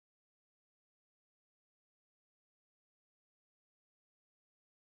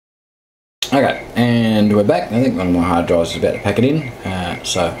Okay, and we're back. I think one of my hard drives is about to pack it in,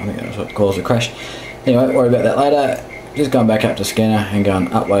 so I think that's what caused the crash. Anyway, worry about that later. Just going back up to scanner and going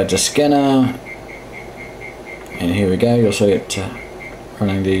upload to scanner. And here we go, you'll see it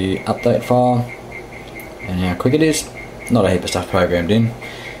running the update file and how quick it is. Not a heap of stuff programmed in.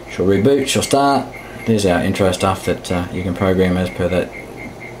 She'll reboot, she'll start. There's our intro stuff that you can program as per that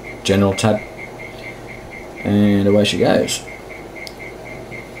general tab. And away she goes.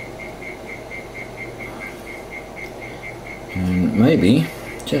 And maybe,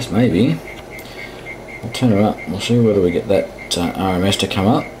 just maybe, we'll turn her up. We'll see whether we get that RMS to come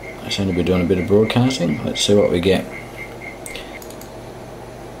up. I seem to be doing a bit of broadcasting. Let's see what we get.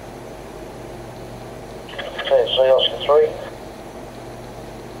 Okay, so Oscar 3.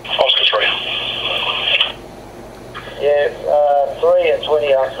 Oscar 3. Yeah, 3 and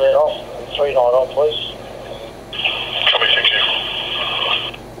 20 after that off, and 39 on, please. Copy, thank you.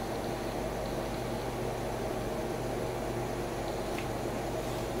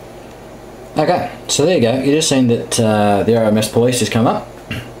 Okay, so there you go. You just seen that the RMS police has come up.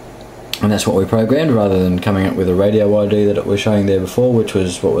 And that's what we programmed, rather than coming up with a radio ID that it was showing there before, which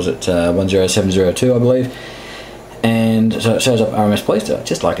was, what was it, 10702 I believe. And so it shows up RMS police,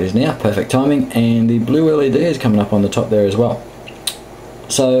 just like it is now, perfect timing, and the blue LED is coming up on the top there as well.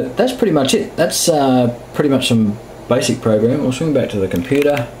 So that's pretty much it. That's pretty much some basic programming. We'll swing back to the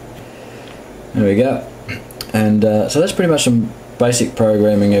computer. There we go. And so that's pretty much some basic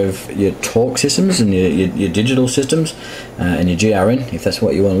programming of your talk systems and your digital systems and your GRN, if that's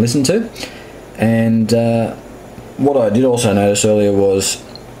what you want to listen to. And what I did also notice earlier was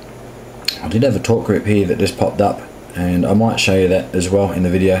I did have a talk group here that just popped up, and I might show you that as well in the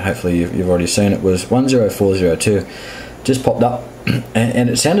video. Hopefully you've already seen it. It was 10402 just popped up, and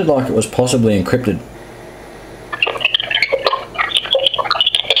it sounded like it was possibly encrypted.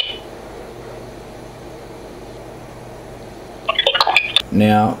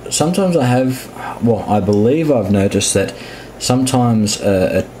 Now, sometimes I believe I've noticed that sometimes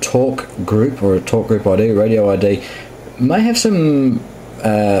a talk group or a talk group ID, radio ID, may have some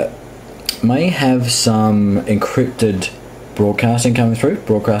encrypted broadcasting coming through,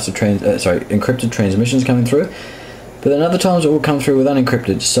 encrypted transmissions coming through, but then other times it will come through with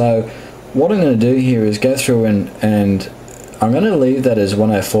unencrypted. So what I'm going to do here is go through and I'm going to leave that as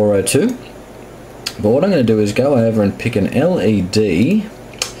 10402. But what I'm going to do is go over and pick an LED.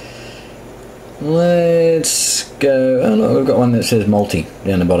 Let's go, oh look, we've got one that says multi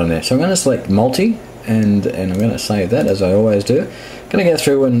down the bottom there. So I'm going to select multi, and I'm going to save that as I always do. I'm going to go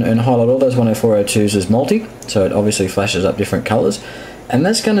through and highlight all those 10402s as multi, so it obviously flashes up different colours. And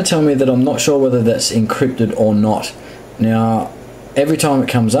that's going to tell me that I'm not sure whether that's encrypted or not. Now, every time it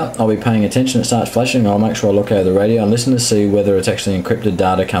comes up, I'll be paying attention. It starts flashing, I'll make sure I look out of the radio and listen to see whether it's actually encrypted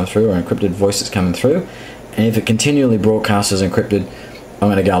data come through or encrypted voice that's coming through. And if it continually broadcasts as encrypted, I'm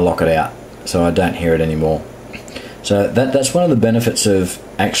going to go and lock it out so I don't hear it anymore. So that's one of the benefits of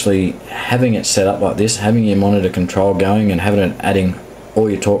actually having it set up like this, having your monitor control going and having it adding all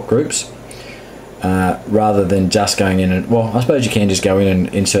your talk groups, rather than just going in and, well, I suppose you can just go in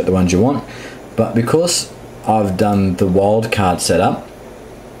and insert the ones you want, but because I've done the wildcard setup,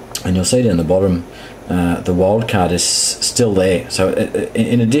 and you'll see down the bottom the wildcard is still there. So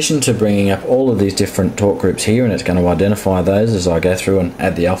in addition to bringing up all of these different talk groups here, and it's going to identify those as I go through and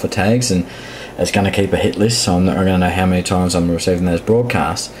add the alpha tags, and it's going to keep a hit list, so I'm going to know how many times I'm receiving those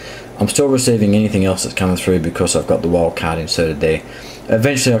broadcasts. I'm still receiving anything else that's coming through because I've got the wildcard inserted there.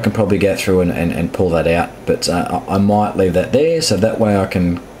 Eventually I can probably get through and pull that out, but I might leave that there so that way I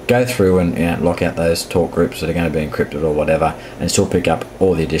can go through and lock out those talk groups that are going to be encrypted or whatever, and still pick up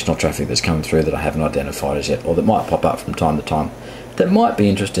all the additional traffic that's coming through that I haven't identified as yet, or that might pop up from time to time that might be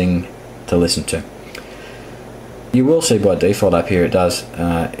interesting to listen to. You will see by default up here it does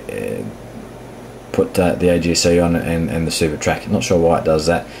put the AGC on and the super track. Not sure why it does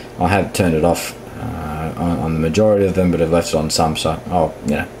that. I have turned it off on the majority of them, but I've left it on some, so I'll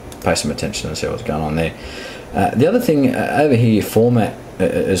pay some attention and see what's going on there. The other thing over here, your format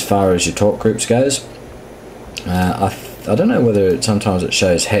as far as your talk groups goes, I don't know whether sometimes it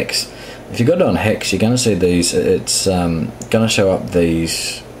shows hex. If you got it on hex, you're going to see these, it's going to show up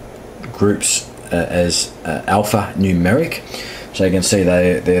these groups as alpha numeric. So you can see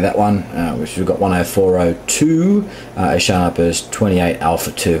they're that one, which we've got 10402, is showing up as 28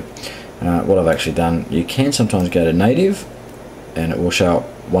 alpha 2. What I've actually done, you can sometimes go to native and it will show up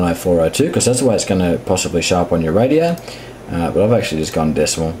 10402, because that's the way it's going to possibly show up on your radio. But I've actually just gone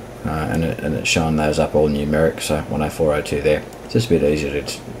decimal, and it's showing those up all numeric, so 10402 there. It's just a bit easier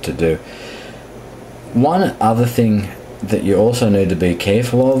to do. One other thing that you also need to be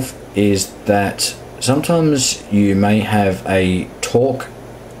careful of is that sometimes you may have a talk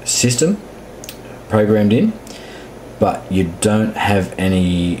system programmed in, but you don't have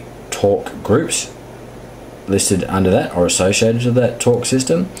any talk groups listed under that or associated to that talk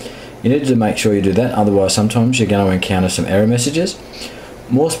system. You need to make sure you do that, otherwise sometimes you're going to encounter some error messages.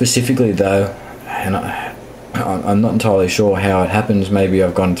 More specifically though, and I'm not entirely sure how it happens, maybe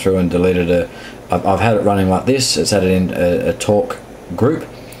I've gone through and deleted I've had it running like this. It's added in a talk group,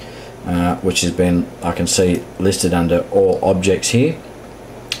 which has been, I can see, listed under all objects here.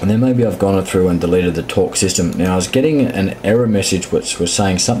 And then maybe I've gone through and deleted the talk system. Now I was getting an error message which was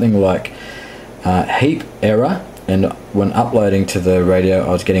saying something like heap error, and when uploading to the radio I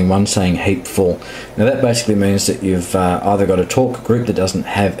was getting one saying heap full. Now that basically means that you've either got a talk group that doesn't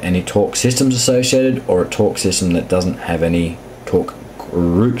have any talk systems associated, or a talk system that doesn't have any talk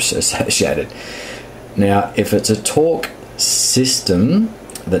groups associated. Now if it's a talk system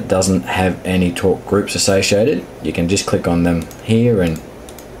that doesn't have any talk groups associated, you can just click on them here and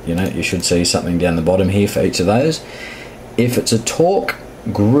you should see something down the bottom here for each of those. If it's a talk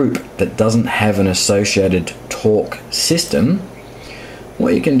group that doesn't have an associated talk system,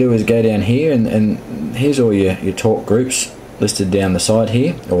 what you can do is go down here and here's all your talk groups listed down the side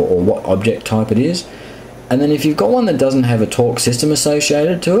here, or what object type it is. And then if you've got one that doesn't have a talk system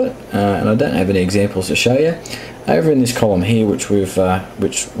associated to it, and I don't have any examples to show you, over in this column here, which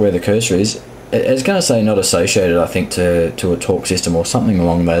where the cursor is, it's going to say not associated, I think, to a talk system or something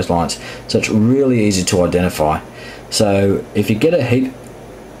along those lines. So it's really easy to identify. So if you get a heap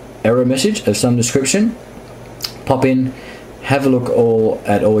error message of some description, pop in, have a look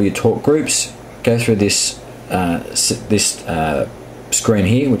at all your talk groups, go through this screen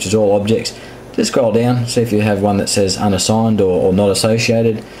here, which is all objects. Just scroll down, see if you have one that says unassigned or not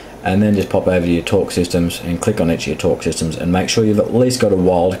associated, and then just pop over to your talk systems and click on each of your talk systems and make sure you've at least got a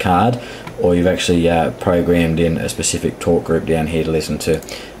wildcard, or you've actually programmed in a specific talk group down here to listen to,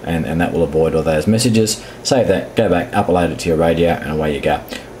 and that will avoid all those messages. Save that, go back, upload it to your radio, and away you go.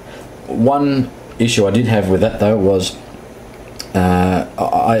 One issue I did have with that though was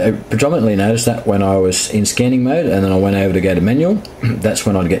I predominantly noticed that when I was in scanning mode and then I went over to go to manual, that's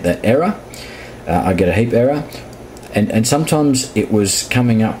when I'd get that error. I'd get a heap error, and sometimes it was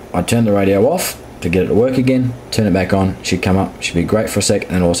coming up. I'd turn the radio off to get it to work again, turn it back on, she'd come up, she'd be great for a sec,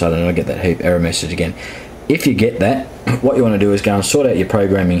 and then all of a sudden I'd get that heap error message again. If you get that, what you want to do is go and sort out your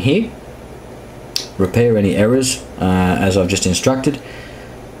programming here, repair any errors as I've just instructed,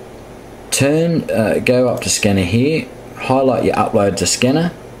 go up to scanner here, highlight your upload to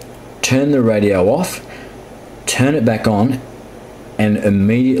scanner, turn the radio off, turn it back on, and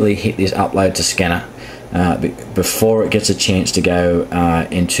immediately hit this upload to scanner before it gets a chance to go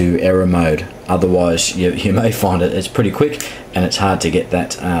into error mode. Otherwise you may find it's pretty quick and it's hard to get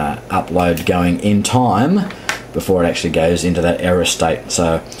that upload going in time before it actually goes into that error state.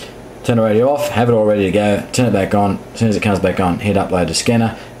 So turn the radio off, have it all ready to go, turn it back on. As soon as it comes back on, hit upload to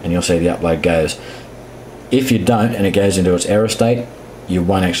scanner, and you'll see the upload goes. If you don't and it goes into its error state, you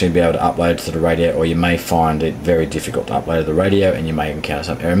won't actually be able to upload to the radio, or you may find it very difficult to upload to the radio, and you may encounter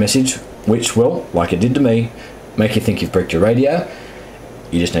some error message, which will, like it did to me, make you think you've bricked your radio.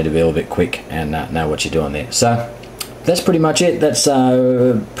 You just need to be a little bit quick and know what you're doing there. So that's pretty much it. That's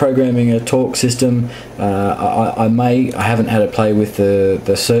programming a talk system. I haven't had a play with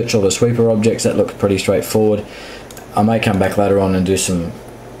the search or the sweeper objects. That looked pretty straightforward. I may come back later on and do some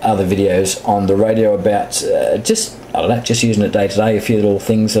other videos on the radio about just using it day to day, a few little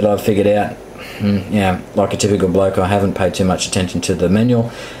things that I've figured out. Yeah, like a typical bloke, I haven't paid too much attention to the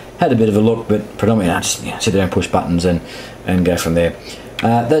manual. Had a bit of a look, but predominantly I just sit there and push buttons and go from there.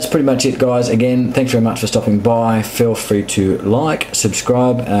 That's pretty much it, guys. Again, thanks very much for stopping by. Feel free to like,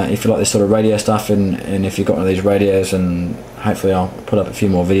 subscribe if you like this sort of radio stuff, and if you've got one of these radios, and hopefully I'll put up a few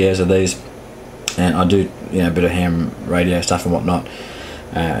more videos of these. And I do a bit of ham radio stuff and whatnot,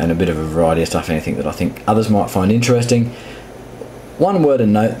 and a bit of a variety of stuff, anything that I think others might find interesting. One word of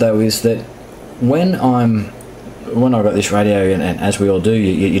note though is that when I've got this radio, and as we all do,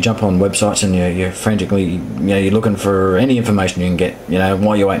 you jump on websites and you're frantically, you're looking for any information you can get.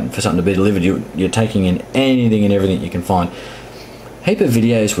 While you're waiting for something to be delivered, you're taking in anything and everything you can find. Heap of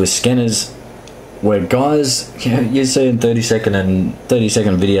videos with scanners where guys, you see in 30-second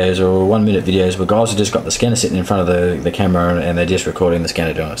videos or 1-minute videos where guys have just got the scanner sitting in front of the camera and they're just recording the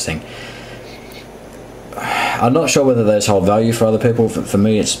scanner doing its thing. I'm not sure whether those hold value for other people. For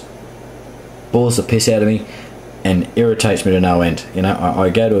me, it's bores the piss out of me. and irritates me to no end. You know, I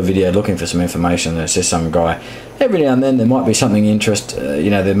go to a video looking for some information, and it's just some guy. Every now and then there might be something you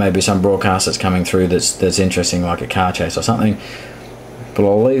know, there may be some broadcast that's coming through that's interesting, like a car chase or something. But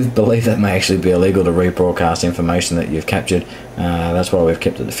I believe that may actually be illegal to rebroadcast information that you've captured. That's why we've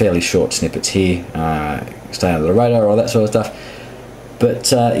kept it fairly short snippets here, stay under the radar, all that sort of stuff.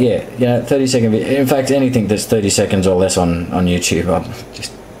 But yeah, you know, 30-second video. In fact, anything that's 30 seconds or less on YouTube, I'll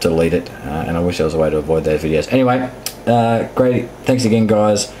just delete it. And I wish there was a way to avoid those videos. Anyway, great. Thanks again,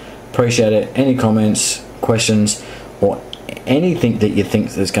 guys. Appreciate it. Any comments, questions, or anything that you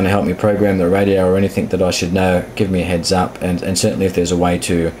think that's going to help me program the radio, or anything that I should know, give me a heads up. And certainly if there's a way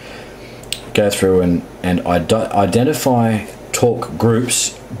to go through and identify talk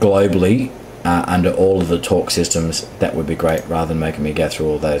groups globally under all of the talk systems, that would be great, rather than making me go through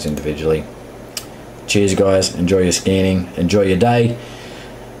all those individually. Cheers, guys. Enjoy your scanning. Enjoy your day.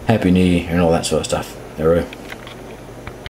 Happy New Year and all that sort of stuff. Hooroo.